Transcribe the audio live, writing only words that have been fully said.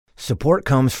Support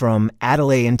comes from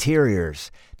Adelaide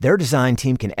Interiors. Their design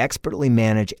team can expertly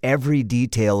manage every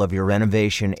detail of your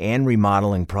renovation and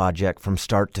remodeling project from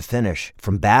start to finish.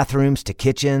 From bathrooms to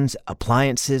kitchens,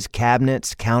 appliances,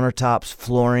 cabinets, countertops,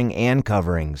 flooring, and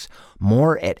coverings.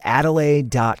 More at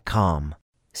Adelaide.com.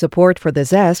 Support for The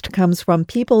Zest comes from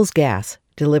People's Gas,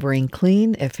 delivering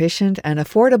clean, efficient, and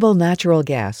affordable natural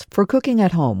gas for cooking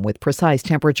at home with precise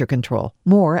temperature control.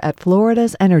 More at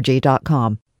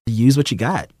floridasenergy.com. Use what you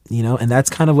got, and that's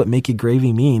kind of what Make It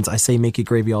Gravy means. I say Make It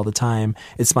Gravy all the time.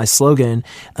 It's my slogan,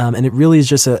 and it really is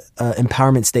just a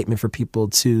empowerment statement for people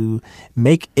to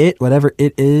make it, whatever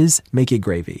it is, make it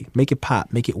gravy, make it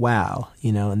pop, make it wow,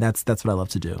 and that's what I love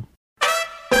to do.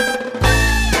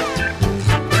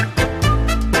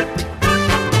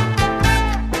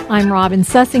 I'm Robin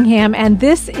Sussingham, and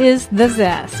this is The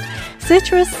Zest.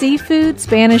 Citrus, seafood,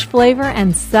 Spanish flavor,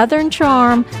 and Southern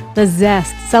charm, The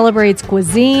Zest celebrates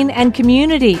cuisine and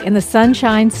community in the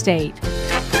Sunshine State.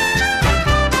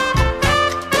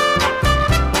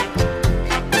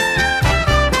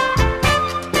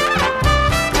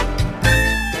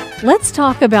 Let's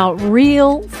talk about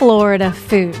real Florida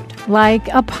food, like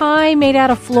a pie made out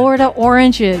of Florida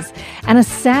oranges and a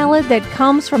salad that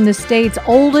comes from the state's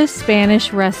oldest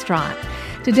Spanish restaurant.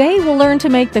 Today, we'll learn to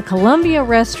make the Columbia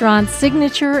restaurant's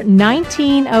signature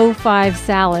 1905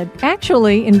 salad,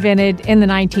 actually invented in the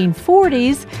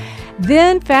 1940s.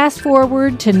 Then fast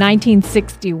forward to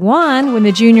 1961, when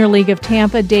the Junior League of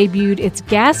Tampa debuted its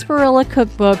Gasparilla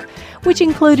Cookbook, which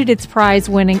included its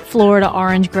prize-winning Florida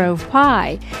Orange Grove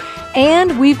pie.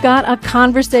 And we've got a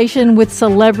conversation with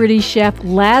celebrity chef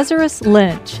Lazarus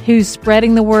Lynch, who's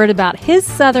spreading the word about his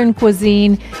Southern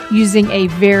cuisine using a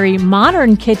very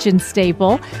modern kitchen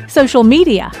staple, social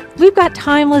media. We've got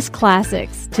timeless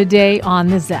classics today on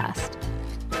The Zest.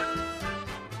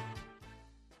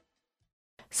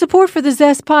 Support for the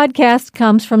Zest podcast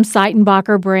comes from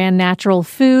Seitenbacher brand natural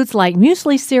foods like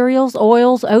muesli cereals,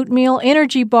 oils, oatmeal,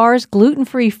 energy bars,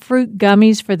 gluten-free fruit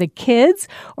gummies for the kids,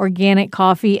 organic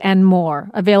coffee, and more.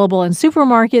 Available in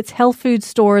supermarkets, health food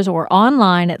stores, or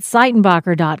online at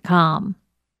Seitenbacher.com.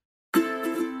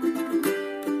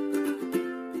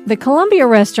 The Columbia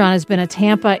restaurant has been a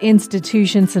Tampa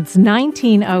institution since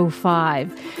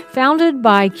 1905. Founded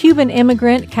by Cuban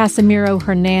immigrant Casimiro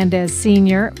Hernandez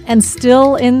Sr. and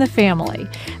still in the family,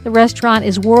 the restaurant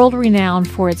is world-renowned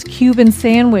for its Cuban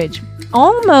sandwich.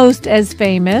 Almost as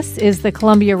famous is the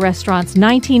Columbia restaurant's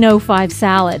 1905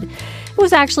 salad. It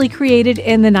was actually created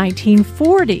in the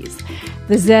 1940s.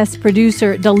 The Zest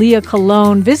producer Dalia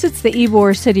Colon visits the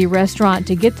Ybor City restaurant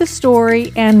to get the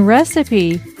story and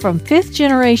recipe from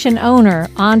fifth-generation owner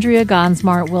Andrea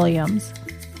Gonsmart-Williams.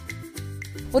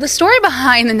 Well, the story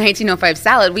behind the 1905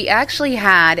 salad, we actually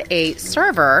had a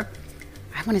server,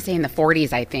 I want to say in the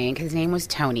 40s, I think. His name was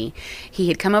Tony. He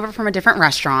had come over from a different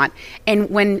restaurant, and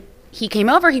when he came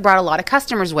over, he brought a lot of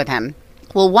customers with him.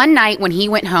 Well, one night when he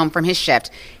went home from his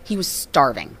shift, he was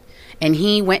starving, and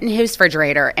he went in his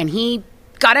refrigerator, and he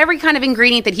got every kind of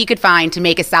ingredient that he could find to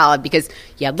make a salad because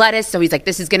he had lettuce, so he's like,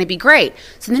 this is going to be great.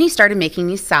 So then he started making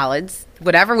these salads,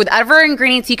 with whatever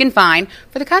ingredients he can find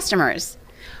for the customers.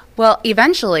 Well,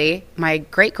 eventually, my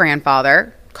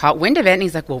great-grandfather caught wind of it, and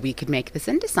he's like, well, we could make this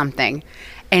into something.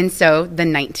 And so the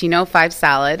 1905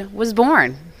 salad was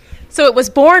born. So it was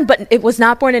born, but it was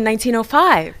not born in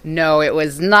 1905. No, it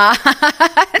was not.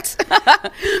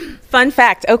 Fun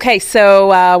fact. Okay,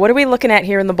 so what are we looking at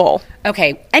here in the bowl?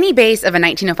 Okay, any base of a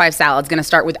 1905 salad is going to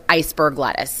start with iceberg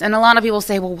lettuce. And a lot of people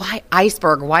say, well, why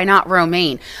iceberg? Why not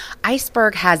romaine?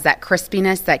 Iceberg has that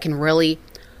crispiness that can really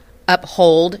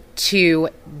uphold to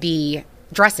the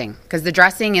dressing, because the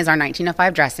dressing is our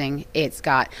 1905 dressing. It's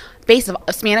got base of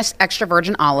Spanish extra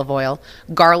virgin olive oil,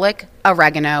 garlic,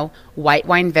 oregano, white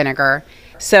wine vinegar.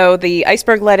 So the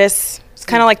iceberg lettuce is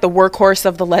kind of like the workhorse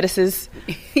of the lettuces.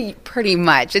 Pretty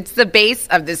much. It's the base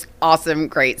of this awesome,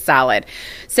 great salad.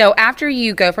 So after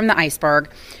you go from the iceberg,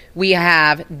 we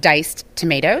have diced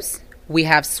tomatoes, we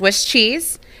have Swiss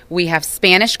cheese, we have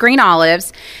Spanish green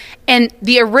olives, and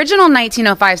the original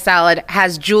 1905 salad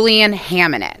has Julienne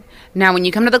ham in it. Now, when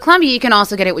you come to the Columbia, you can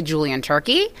also get it with Julienne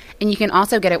turkey, and you can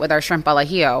also get it with our shrimp al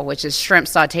ajillo, which is shrimp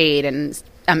sautéed and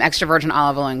extra virgin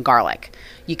olive oil and garlic.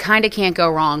 You kind of can't go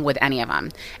wrong with any of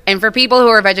them. And for people who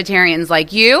are vegetarians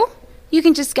like you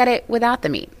can just get it without the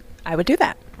meat. I would do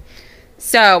that.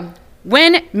 So,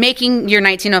 when making your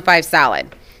 1905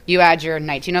 salad, you add your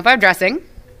 1905 dressing,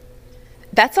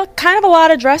 That's kind of a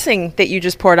lot of dressing that you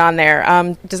just poured on there.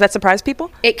 Does that surprise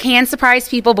people? It can surprise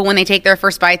people, but when they take their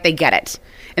first bite, they get it.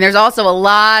 And there's also a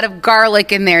lot of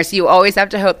garlic in there, so you always have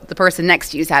to hope the person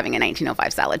next to you is having a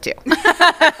 1905 salad too.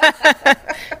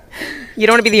 You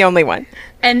don't want to be the only one.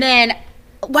 And then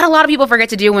what a lot of people forget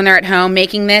to do when they're at home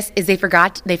making this is they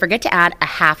forget to add a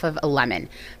half of a lemon.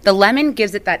 The lemon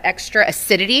gives it that extra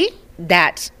acidity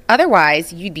that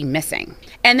otherwise you'd be missing.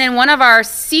 And then one of our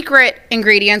secret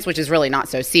ingredients, which is really not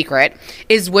so secret,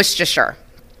 is Worcestershire.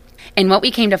 And what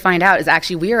we came to find out is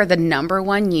actually we are the number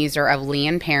one user of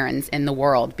Lea & Perrins in the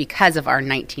world because of our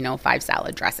 1905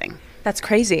 salad dressing. That's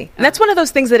crazy. And that's one of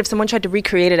those things that if someone tried to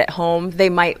recreate it at home, they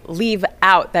might leave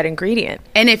out that ingredient.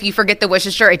 And if you forget the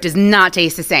Worcestershire, it does not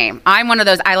taste the same. I'm one of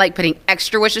those, I like putting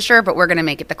extra Worcestershire, but we're going to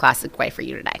make it the classic way for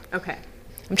you today. Okay.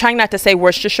 I'm trying not to say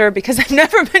Worcestershire because I've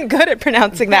never been good at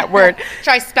pronouncing that word.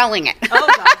 Try spelling it.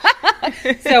 Oh,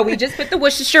 gosh. So we just put the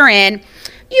Worcestershire in.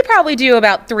 You probably do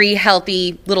about 3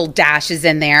 healthy little dashes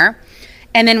in there.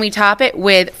 And then we top it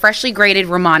with freshly grated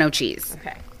Romano cheese.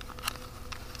 Okay.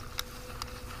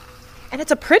 And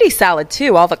it's a pretty salad,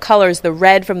 too. All the colors, the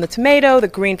red from the tomato, the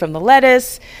green from the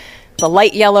lettuce, the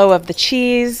light yellow of the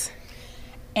cheese.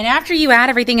 And after you add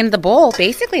everything into the bowl,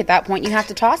 basically at that point you have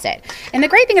to toss it. And the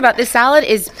great thing about this salad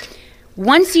is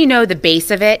once you know the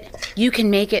base of it, you can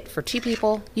make it for 2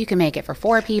 people, you can make it for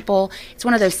 4 people. It's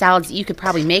one of those salads that you could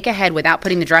probably make ahead without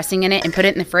putting the dressing in it and put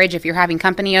it in the fridge if you're having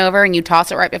company over and you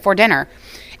toss it right before dinner.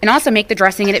 And also make the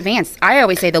dressing in advance. I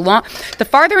always say the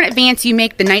farther in advance you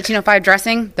make the 1905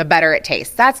 dressing, the better it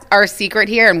tastes. That's our secret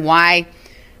here and why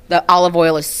the olive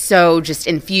oil is so just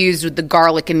infused with the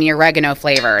garlic and the oregano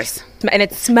flavors. And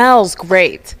it smells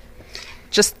great.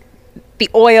 Just the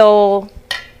oil,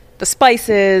 the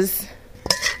spices.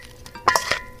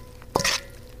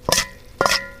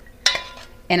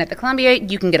 And at the Columbia,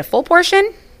 you can get a full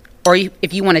portion, or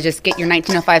if you want to just get your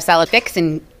 1905 salad fix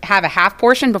and have a half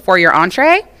portion before your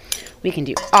entree, we can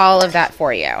do all of that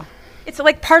for you. It's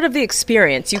like part of the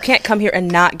experience. You can't come here and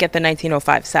not get the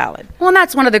 1905 salad. Well, and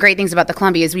that's one of the great things about the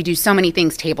Columbia is we do so many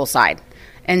things tableside.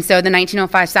 And so the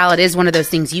 1905 salad is one of those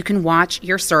things you can watch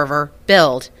your server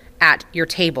build at your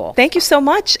table. Thank you so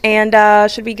much.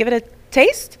 And should we give it a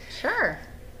taste? Sure.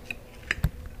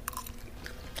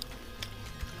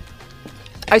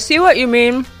 I see what you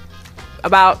mean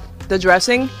about the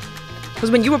dressing.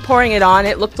 Because when you were pouring it on,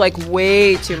 it looked like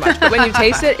way too much. But when you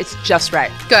taste it, it's just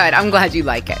right. Good. I'm glad you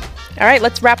like it. All right,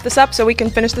 let's wrap this up so we can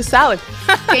finish the salad.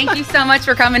 Thank you so much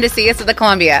for coming to see us at the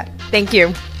Columbia. Thank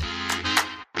you.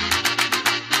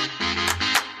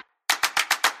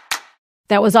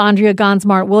 That was Andrea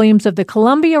Gansmart-Williams of the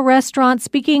Columbia Restaurant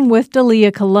speaking with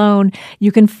Dalia Colon.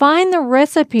 You can find the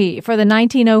recipe for the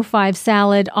 1905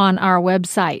 salad on our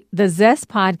website,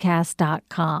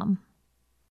 thezestpodcast.com.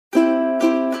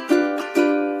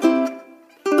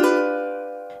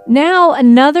 Now,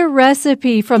 another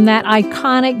recipe from that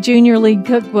iconic Junior League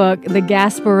cookbook, the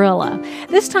Gasparilla.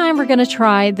 This time we're going to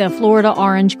try the Florida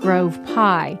Orange Grove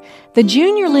pie. The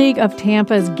Junior League of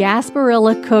Tampa's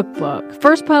Gasparilla cookbook,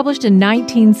 first published in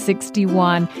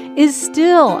 1961, is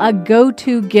still a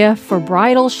go-to gift for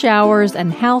bridal showers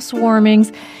and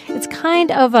housewarmings. It's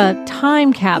kind of a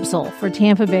time capsule for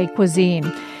Tampa Bay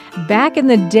cuisine. Back in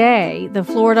the day, the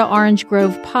Florida Orange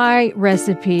Grove pie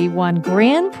recipe won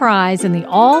grand prize in the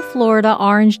All Florida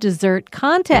Orange Dessert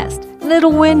Contest, and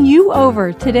it'll win you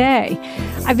over today.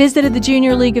 I visited the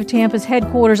Junior League of Tampa's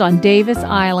headquarters on Davis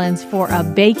Islands for a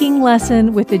baking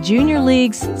lesson with the Junior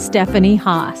League's Stephanie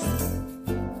Haas.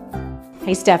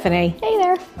 Hey, Stephanie. Hey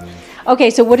there. Okay,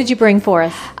 so what did you bring for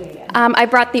us? I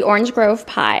brought the Orange Grove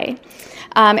pie.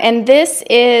 And this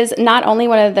is not only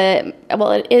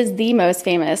it is the most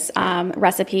famous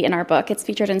recipe in our book. It's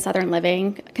featured in Southern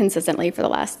Living consistently for the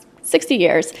last 60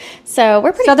 years. So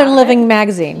we're pretty Southern Living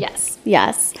magazine.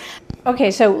 Yes. Okay,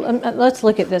 so let's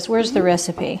look at this. Where's the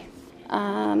recipe?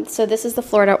 So this is the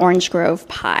Florida Orange Grove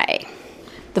pie.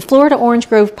 The Florida Orange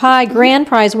Grove pie, grand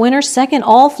prize winner, second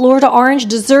All Florida Orange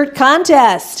Dessert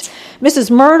Contest. Mrs.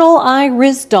 Myrtle I.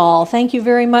 Risdall, thank you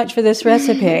very much for this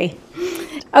recipe.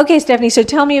 Okay, Stephanie, so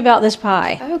tell me about this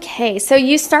pie. Okay, so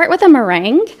you start with a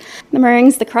meringue. The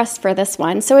meringue's the crust for this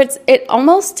one. So it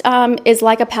almost is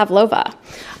like a pavlova.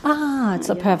 Ah, it's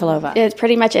a pavlova. It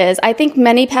pretty much is. I think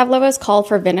many pavlovas call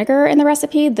for vinegar in the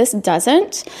recipe. This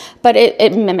doesn't, but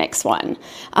it mimics one.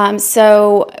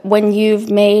 So when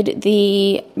you've made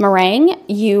the meringue,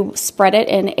 you spread it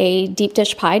in a deep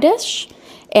dish pie dish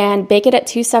and bake it at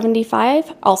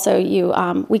 275. Also,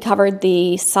 we covered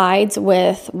the sides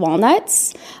with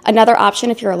walnuts. Another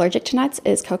option, if you're allergic to nuts,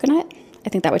 is coconut. I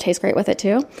think that would taste great with it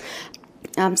too.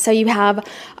 So you have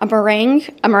a meringue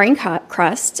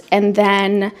crust, and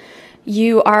then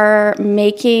you are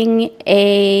making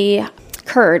a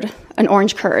curd, an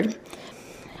orange curd.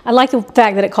 I like the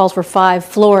fact that it calls for 5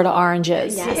 Florida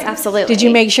oranges. Yes, absolutely. Did you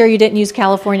make sure you didn't use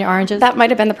California oranges? That might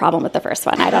have been the problem with the first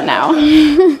one. I don't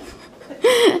know.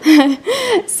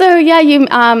 So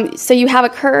you have a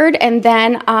curd, and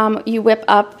then you whip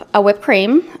up a whipped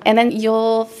cream, and then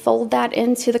you'll fold that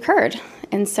into the curd,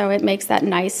 and so it makes that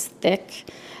nice thick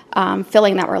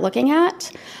filling that we're looking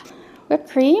at.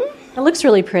 Whipped cream. It looks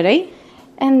really pretty.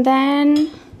 And then,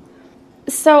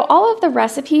 so all of the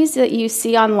recipes that you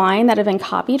see online that have been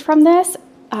copied from this,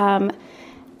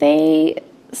 they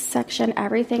section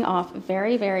everything off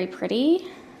very, very pretty.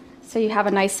 So you have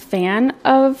a nice fan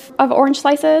of orange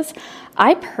slices.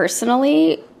 I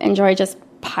personally enjoy just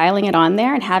piling it on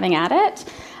there and having at it.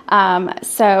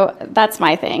 So that's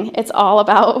my thing. It's all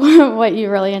about what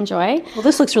you really enjoy. Well,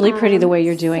 this looks really pretty the way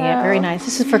you're doing it. Very nice.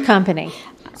 This is for company.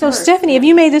 So, Stephanie, have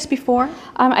you made this before?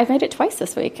 I've made it twice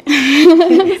this week.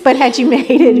 But had you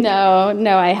made it?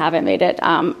 No, I haven't made it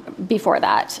before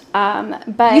that.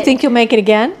 But You think you'll make it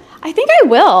again? I think I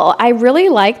will. I really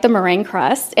like the meringue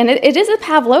crust, and it is a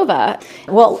pavlova.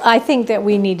 Well, I think that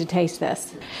we need to taste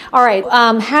this. All right.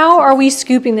 How are we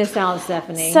scooping this out,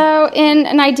 Stephanie? So in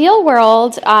an ideal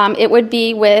world, it would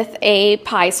be with a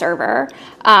pie server.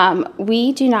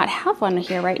 We do not have one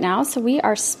here right now, so we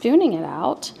are spooning it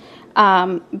out.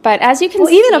 But as you can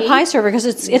see... Even a pie server, because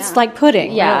it's like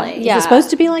pudding, yeah, really. Yeah. Is it supposed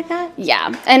to be like that?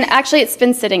 Yeah. And actually, it's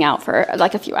been sitting out for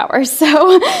like a few hours,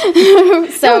 so...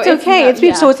 So it's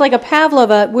okay. So it's like a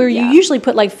pavlova where you usually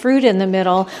put like fruit in the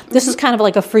middle. This is kind of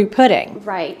like a fruit pudding.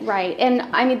 Right. And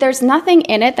I mean, there's nothing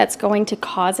in it that's going to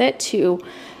cause it to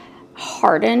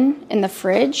harden in the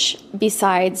fridge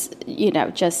besides,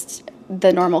 just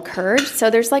the normal curd. So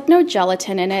there's like no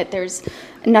gelatin in it. There's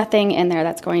nothing in there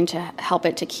that's going to help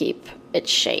it to keep its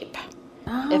shape,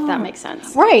 if that makes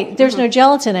sense. Right. There's no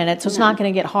gelatin in it, so it's not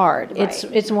going to get hard. Right.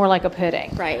 It's more like a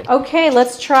pudding. Right. Okay,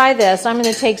 let's try this. I'm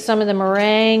going to take some of the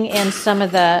meringue and some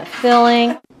of the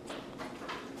filling.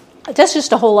 That's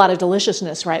just a whole lot of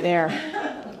deliciousness right there.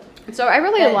 So I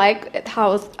really like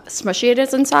how smushy it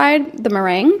is inside, the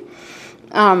meringue.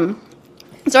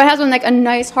 So it has like a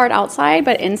nice hard outside,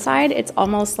 but inside it's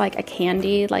almost like a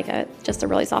candy, just a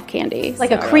really soft candy.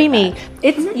 Like a creamy.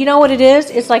 It's you know what it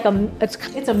is? It's like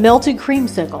it's a melted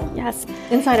creamsicle. Yes.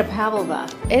 Inside a pavlova.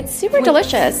 It's super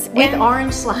delicious. With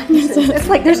orange slices. It's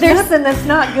like there's nothing that's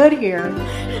not good here.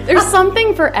 There's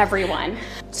something for everyone.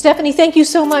 Stephanie, thank you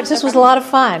so much. This was a lot of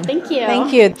fun. Thank you.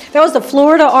 Thank you. That was the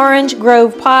Florida Orange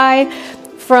Grove Pie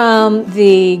from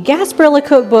the Gasparilla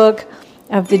Cookbook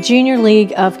of the Junior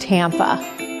League of Tampa.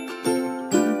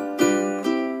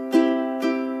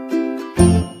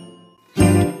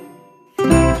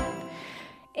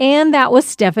 And that was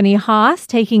Stephanie Haas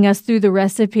taking us through the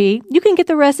recipe. You can get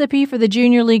the recipe for the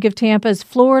Junior League of Tampa's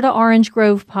Florida Orange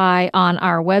Grove Pie on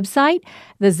our website,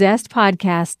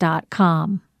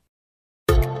 thezestpodcast.com.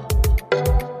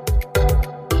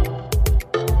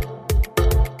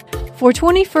 For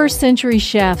 21st century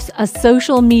chefs, a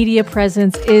social media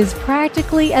presence is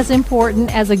practically as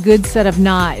important as a good set of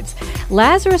knives.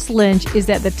 Lazarus Lynch is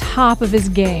at the top of his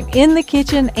game in the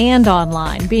kitchen and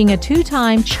online, being a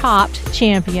 2-time Chopped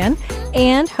champion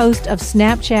and host of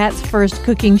Snapchat's first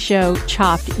cooking show,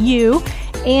 Chopped You,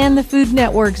 and the Food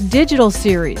Network's digital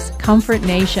series, Comfort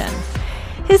Nation.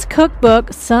 His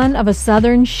cookbook, Son of a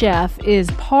Southern Chef, is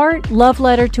part love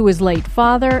letter to his late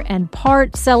father and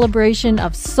part celebration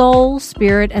of soul,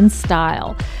 spirit, and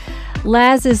style.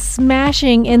 Laz's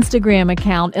smashing Instagram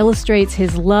account illustrates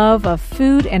his love of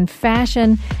food and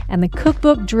fashion, and the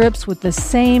cookbook drips with the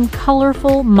same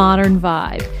colorful, modern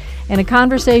vibe. In a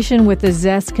conversation with the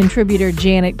Zest contributor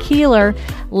Janet Keeler,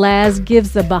 Laz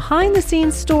gives the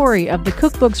behind-the-scenes story of the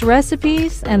cookbook's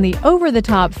recipes and the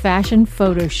over-the-top fashion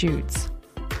photo shoots.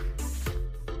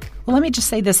 Well, let me just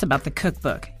say this about the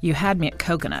cookbook. You had me at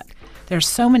coconut. There's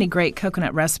so many great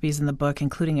coconut recipes in the book,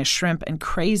 including a shrimp and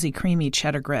crazy creamy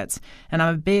cheddar grits. And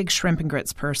I'm a big shrimp and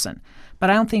grits person. But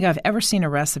I don't think I've ever seen a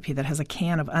recipe that has a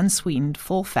can of unsweetened,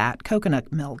 full-fat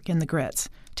coconut milk in the grits.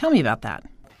 Tell me about that.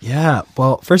 Yeah,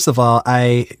 well, first of all,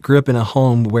 I grew up in a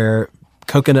home where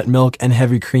coconut milk and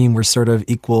heavy cream were sort of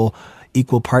equal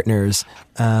partners.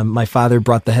 My father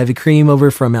brought the heavy cream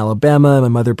over from Alabama. My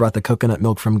mother brought the coconut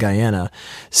milk from Guyana.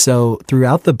 So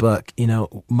throughout the book,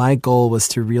 my goal was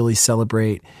to really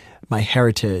celebrate my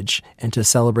heritage and to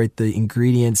celebrate the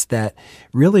ingredients that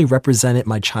really represented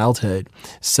my childhood.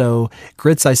 So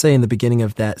grits, I say in the beginning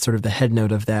of that, sort of the head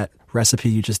note of that recipe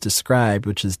you just described,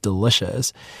 which is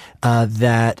delicious,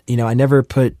 that, I never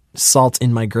put salt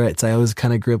in my grits. I always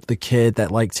kind of grew up the kid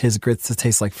that liked his grits to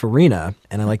taste like farina,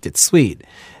 and I liked it sweet.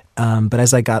 But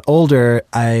as I got older,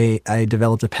 I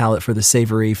developed a palate for the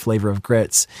savory flavor of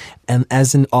grits. And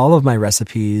as in all of my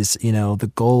recipes,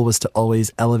 the goal was to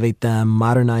always elevate them,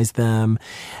 modernize them,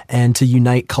 and to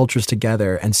unite cultures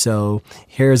together. And so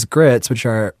here's grits, which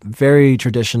are very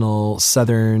traditional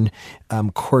Southern,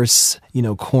 coarse,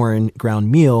 corn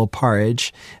ground meal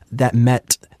porridge that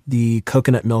met the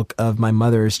coconut milk of my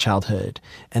mother's childhood.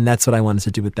 And that's what I wanted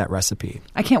to do with that recipe.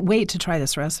 I can't wait to try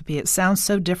this recipe. It sounds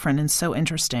so different and so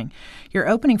interesting. Your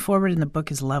opening forward in the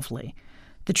book is lovely.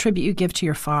 The tribute you give to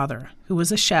your father, who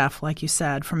was a chef, like you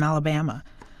said, from Alabama.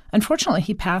 Unfortunately,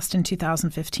 he passed in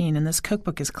 2015, and this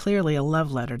cookbook is clearly a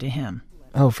love letter to him.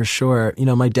 Oh, for sure.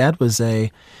 My dad was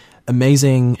a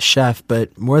amazing chef,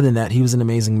 but more than that, he was an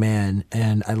amazing man.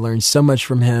 And I learned so much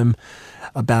from him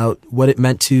about what it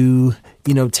meant to,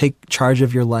 take charge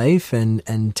of your life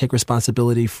and take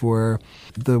responsibility for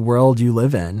the world you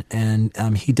live in.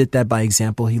 And he did that by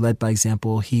example. He led by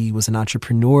example. He was an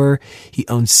entrepreneur. He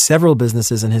owned several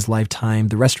businesses in his lifetime,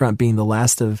 the restaurant being the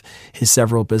last of his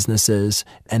several businesses.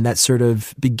 And that sort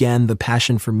of began the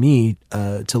passion for me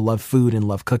to love food and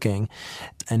love cooking.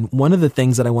 And one of the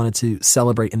things that I wanted to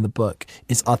celebrate in the book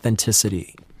is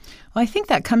authenticity. Well, I think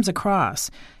that comes across.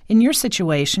 In your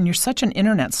situation, you're such an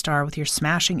internet star with your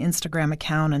smashing Instagram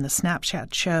account and the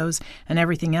Snapchat shows and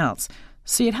everything else.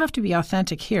 So you'd have to be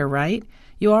authentic here, right?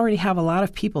 You already have a lot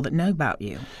of people that know about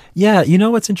you. Yeah,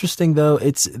 what's interesting though,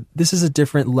 this is a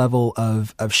different level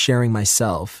of sharing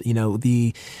myself.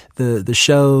 The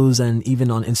shows and even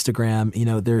on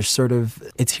Instagram, there's sort of,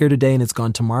 it's here today and it's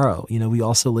gone tomorrow. We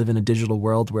also live in a digital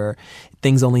world where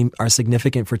things only are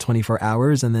significant for 24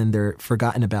 hours and then they're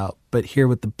forgotten about. But here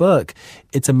with the book,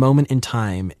 it's a moment in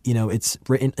time. It's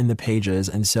written in the pages.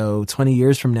 And so 20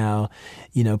 years from now,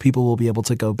 people will be able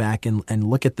to go back and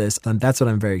look at this. And that's what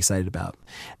I'm very excited about.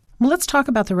 Well, let's talk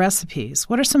about the recipes.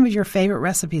 What are some of your favorite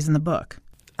recipes in the book?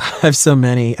 I have so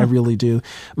many. I really do.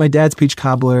 My dad's peach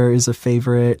cobbler is a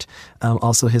favorite.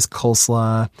 Also his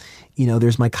coleslaw.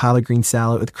 There's my collard green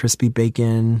salad with crispy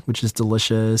bacon, which is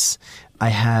delicious. I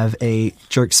have a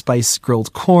jerk spice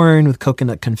grilled corn with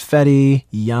coconut confetti.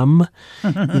 Yum.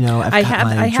 I've got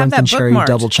my drunken cherry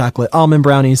double chocolate almond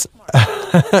brownies.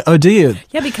 Oh, do you?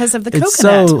 Yeah, because of the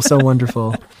coconut. It's so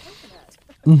wonderful.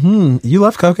 You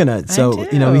love coconut. So,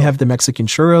 we have the Mexican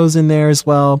churros in there as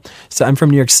well. So I'm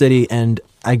from New York City and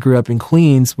I grew up in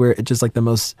Queens where it's just like the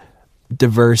most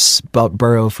diverse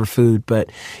borough for food.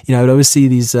 But, I would always see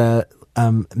these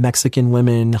Mexican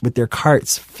women with their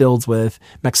carts filled with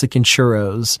Mexican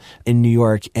churros in New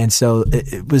York. And so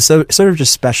it was sort of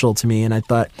just special to me. And I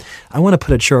thought, I want to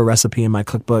put a churro recipe in my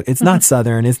cookbook. It's not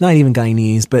Southern, it's not even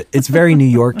Guyanese, but it's very New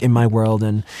York in my world.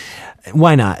 And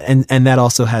why not? And that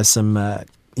also has some,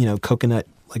 coconut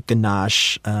like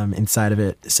ganache inside of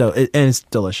it. So and it's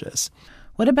delicious.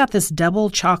 What about this double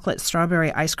chocolate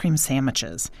strawberry ice cream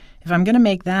sandwiches? If I'm going to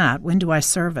make that, when do I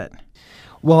serve it?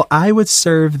 Well, I would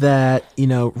serve that,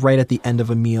 right at the end of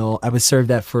a meal. I would serve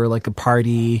that for like a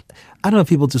party. I don't know if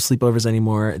people do sleepovers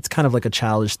anymore. It's kind of like a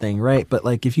childish thing, right? But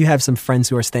like if you have some friends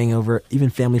who are staying over, even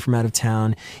family from out of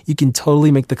town, you can totally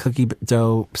make the cookie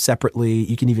dough separately.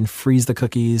 You can even freeze the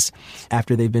cookies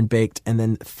after they've been baked and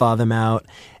then thaw them out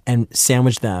and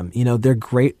sandwich them. They're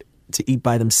great to eat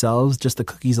by themselves, just the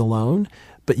cookies alone.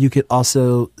 But you could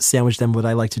also sandwich them. What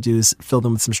I like to do is fill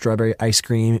them with some strawberry ice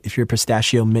cream. If you're a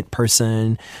pistachio mint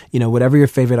person, whatever your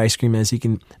favorite ice cream is, you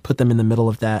can put them in the middle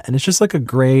of that. And it's just like a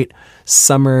great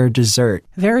summer dessert.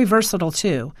 Very versatile,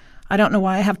 too. I don't know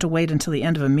why I have to wait until the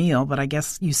end of a meal, but I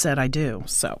guess you said I do,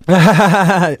 so.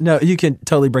 No, you can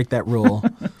totally break that rule.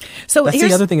 So that's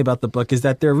the other thing about the book is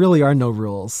that there really are no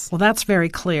rules. Well, that's very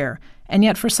clear. And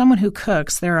yet for someone who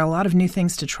cooks, there are a lot of new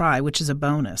things to try, which is a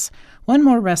bonus. One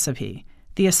more recipe.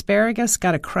 The asparagus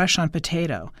got a crush on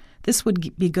potato. This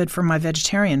would be good for my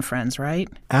vegetarian friends, right?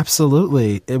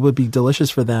 Absolutely. It would be delicious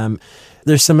for them.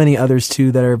 There's so many others,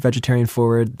 too, that are vegetarian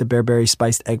forward. The bearberry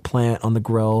spiced eggplant on the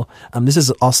grill. This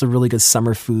is also really good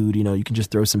summer food. You can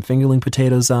just throw some fingerling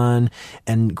potatoes on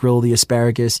and grill the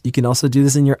asparagus. You can also do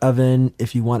this in your oven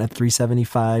if you want at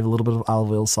 375, a little bit of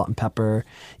olive oil, salt and pepper,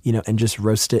 and just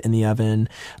roast it in the oven.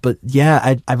 But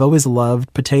yeah, I've always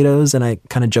loved potatoes, and I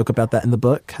kind of joke about that in the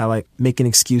book, how I make an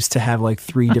excuse to have like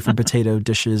 3 different potato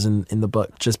dishes in the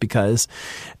book just because.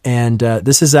 And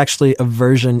this is actually a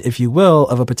version, if you will,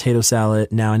 of a potato salad.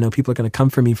 Now, I know people are going to come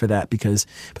for me for that because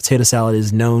potato salad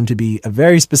is known to be a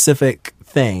very specific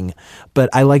thing, but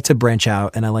I like to branch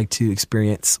out and I like to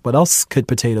experience what else could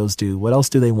potatoes do? What else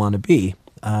do they want to be?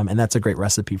 And that's a great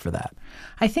recipe for that.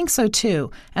 I think so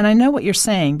too. And I know what you're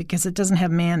saying because it doesn't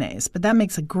have mayonnaise, but that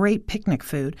makes a great picnic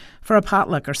food for a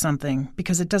potluck or something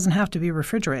because it doesn't have to be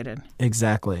refrigerated.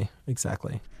 Exactly.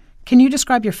 Can you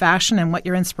describe your fashion and what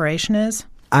your inspiration is?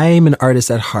 I'm an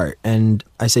artist at heart, and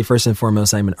I say first and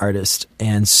foremost, I'm an artist.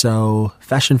 And so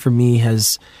fashion for me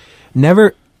has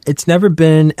never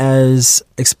been as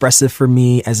expressive for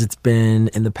me as it's been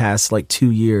in the past 2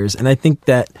 years. And I think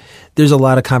that there's a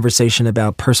lot of conversation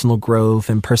about personal growth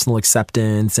and personal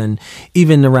acceptance, and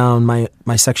even around my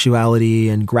sexuality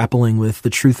and grappling with the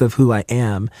truth of who I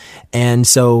am. And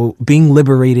so being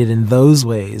liberated in those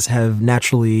ways have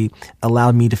naturally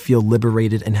allowed me to feel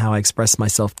liberated in how I express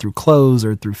myself through clothes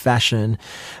or through fashion.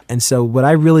 And so what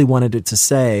I really wanted it to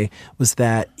say was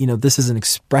that, this is an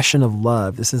expression of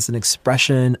love. This is an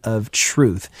expression of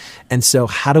truth. And so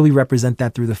how do we represent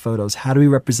that through the photos? How do we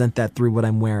represent that through what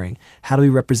I'm wearing? How do we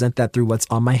represent that through what's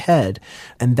on my head?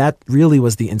 And that really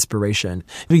was the inspiration.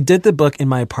 We did the book in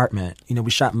my apartment. We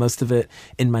shot most of it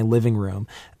in my living room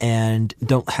and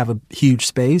don't have a huge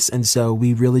space. And so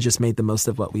we really just made the most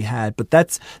of what we had. But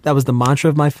that was the mantra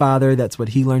of my father. That's what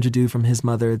he learned to do from his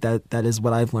mother. That is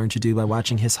what I've learned to do by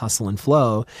watching his hustle and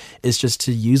flow, is just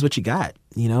to use what you got.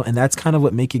 And that's kind of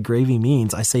what Make It Gravy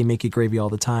means. I say Make It Gravy all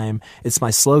the time. It's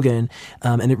my slogan.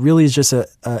 And it really is just a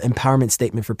empowerment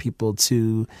statement for people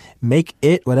to make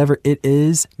it, whatever it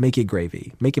is, make it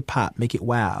gravy, make it pop, make it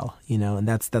wow, and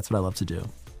that's what I love to do.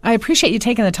 I appreciate you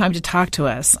taking the time to talk to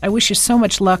us. I wish you so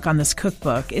much luck on this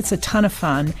cookbook. It's a ton of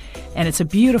fun, and it's a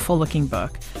beautiful looking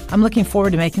book. I'm looking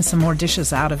forward to making some more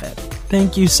dishes out of it.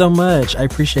 Thank you so much. I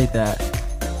appreciate that.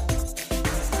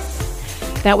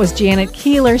 That was Janet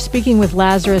Keeler speaking with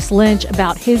Lazarus Lynch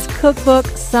about his cookbook,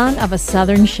 Son of a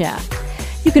Southern Chef.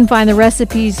 You can find the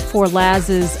recipes for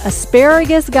Laz's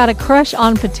Asparagus Got a Crush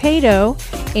on Potato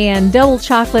and Double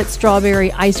Chocolate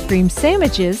Strawberry Ice Cream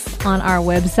Sandwiches on our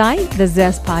website,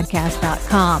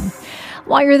 thezestpodcast.com.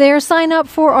 While you're there, sign up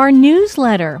for our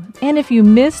newsletter. And if you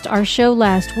missed our show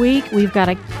last week, we've got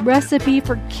a recipe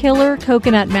for killer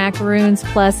coconut macaroons,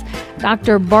 plus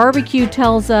Dr. Barbecue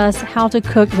tells us how to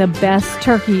cook the best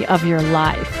turkey of your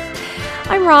life.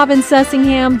 I'm Robin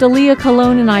Sussingham. Dalia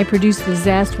Colon and I produce The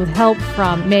Zest with help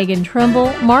from Megan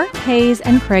Trimble, Mark Hayes,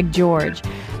 and Craig George.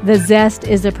 The Zest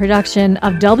is a production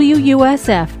of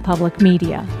WUSF Public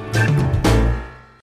Media.